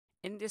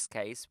In this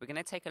case, we're going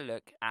to take a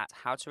look at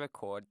how to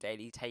record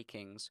daily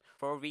takings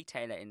for a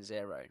retailer in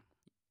Xero.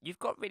 You've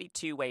got really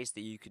two ways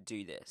that you could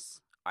do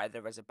this,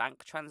 either as a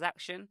bank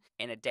transaction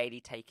in a daily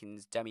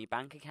takings dummy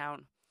bank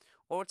account,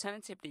 or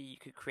alternatively you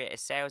could create a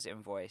sales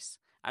invoice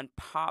and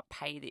part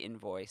pay the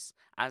invoice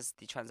as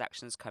the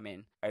transactions come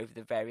in over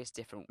the various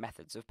different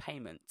methods of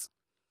payment.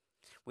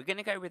 We're going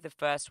to go with the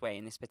first way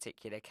in this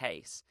particular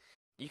case.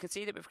 You can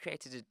see that we've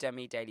created a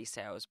dummy daily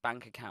sales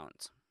bank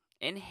account.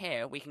 In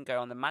here, we can go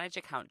on the Manage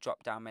Account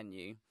drop-down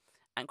menu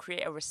and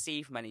create a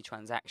Receive Money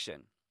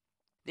transaction.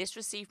 This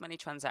Receive Money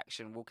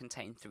transaction will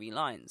contain 3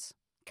 lines: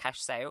 cash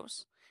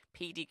sales,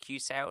 PDQ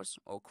sales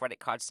or credit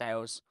card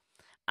sales,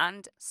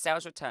 and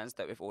sales returns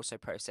that we've also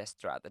processed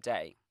throughout the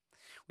day.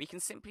 We can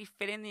simply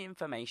fill in the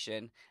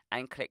information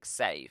and click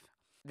Save.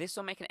 This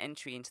will make an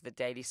entry into the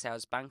daily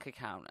sales bank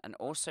account and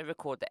also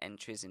record the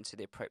entries into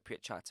the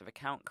appropriate chart of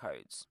account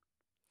codes.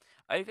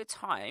 Over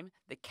time,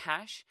 the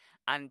cash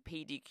and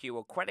PDQ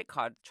or credit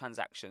card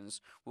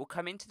transactions will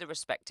come into the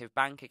respective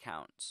bank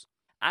accounts.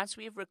 As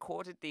we have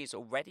recorded these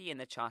already in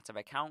the chart of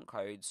account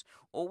codes,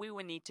 all we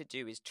will need to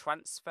do is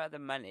transfer the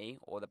money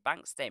or the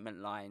bank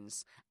statement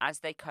lines as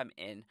they come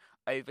in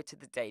over to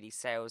the daily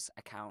sales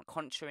account,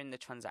 conjuring the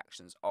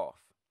transactions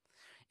off.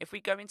 If we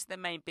go into the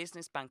main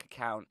business bank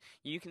account,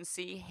 you can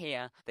see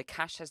here the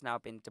cash has now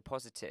been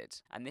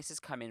deposited, and this has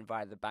come in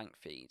via the bank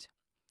feed.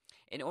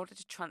 In order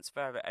to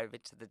transfer it over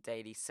to the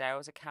daily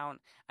sales account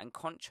and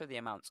contra the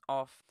amounts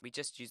off, we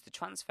just use the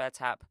transfer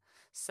tab,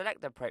 select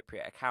the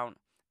appropriate account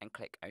and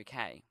click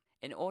OK.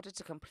 In order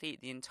to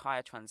complete the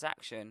entire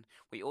transaction,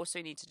 we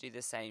also need to do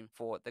the same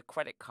for the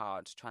credit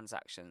card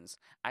transactions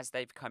as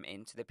they've come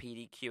into the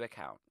PDQ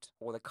account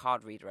or the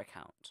card reader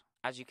account.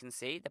 As you can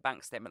see, the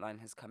bank statement line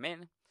has come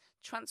in,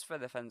 transfer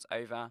the funds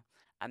over,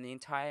 and the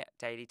entire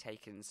daily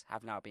takings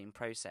have now been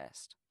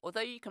processed.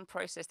 Although you can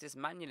process this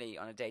manually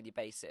on a daily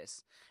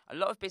basis, a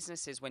lot of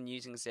businesses when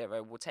using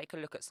Xero will take a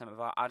look at some of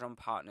our add-on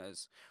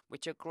partners,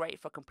 which are great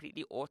for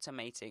completely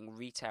automating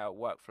retail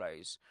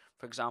workflows,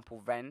 for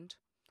example Vend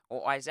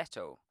or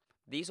iZettle.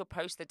 These will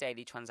post the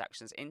daily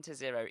transactions into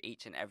Xero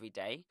each and every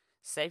day,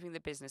 saving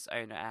the business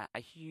owner a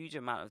huge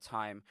amount of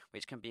time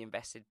which can be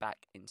invested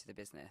back into the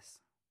business.